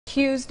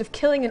Accused of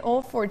killing an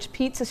Old Forge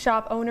pizza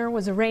shop owner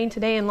was arraigned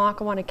today in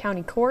Lackawanna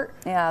County Court.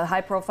 Yeah, the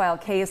high-profile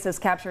case has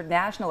captured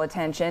national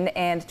attention,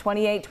 and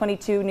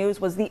 2822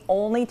 News was the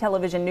only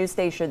television news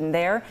station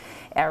there.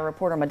 Our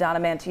reporter Madonna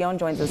Mantillon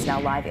joins us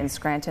now live in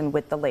Scranton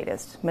with the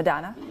latest.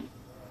 Madonna?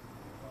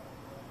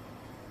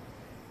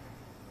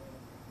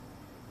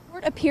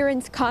 Court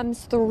appearance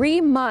comes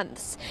 3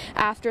 months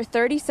after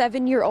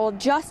 37-year-old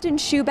Justin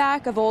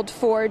Schuback of Old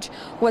Forge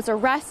was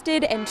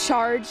arrested and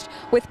charged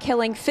with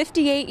killing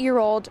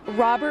 58-year-old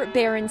Robert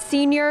Barron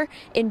Sr.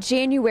 in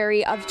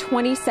January of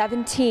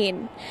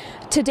 2017.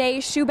 Today,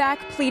 Schuback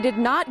pleaded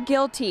not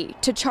guilty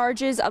to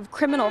charges of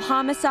criminal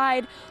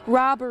homicide,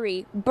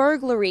 robbery,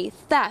 burglary,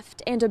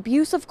 theft, and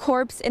abuse of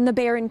corpse in the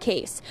Barron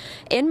case.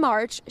 In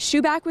March,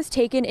 Schuback was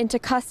taken into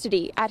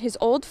custody at his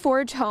Old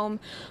Forge home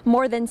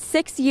more than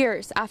 6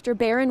 years after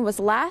Barron was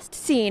last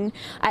seen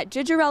at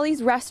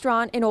Gigerelli's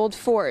restaurant in Old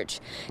Forge.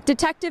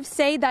 Detectives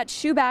say that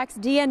Schuback's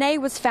DNA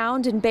was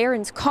found in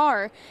Barron's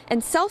car,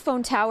 and cell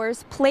phone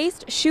towers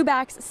placed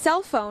Schuback's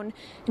cell phone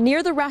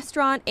near the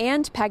restaurant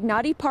and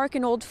Pagnotti Park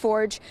in Old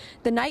Forge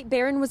the night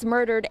Barron was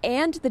murdered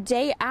and the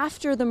day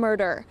after the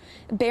murder.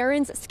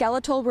 Barron's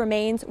skeletal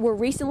remains were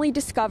recently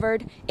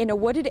discovered in a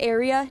wooded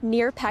area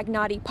near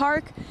Pagnotti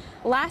Park.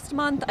 Last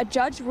month, a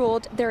judge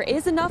ruled there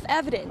is enough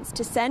evidence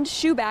to send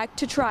Schuback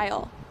to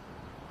trial.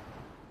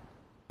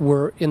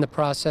 We're in the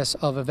process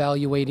of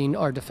evaluating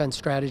our defense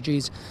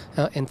strategies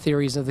and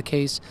theories of the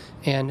case,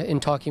 and in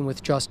talking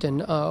with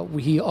Justin,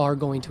 we are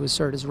going to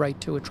assert his right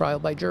to a trial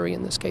by jury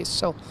in this case.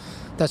 So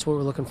that's what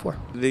we're looking for.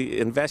 The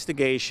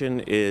investigation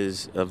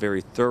is a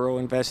very thorough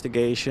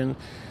investigation.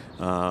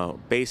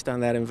 Based on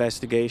that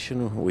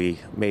investigation, we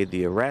made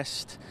the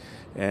arrest,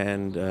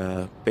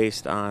 and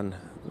based on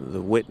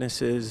the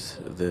witnesses,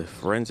 the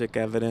forensic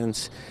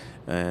evidence,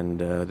 and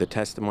the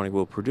testimony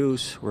we'll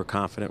produce, we're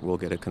confident we'll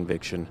get a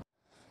conviction.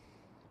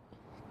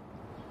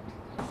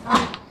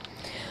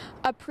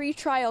 A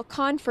pretrial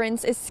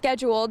conference is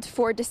scheduled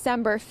for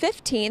December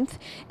 15th,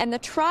 and the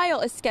trial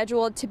is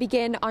scheduled to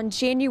begin on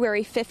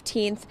January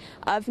 15th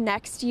of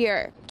next year.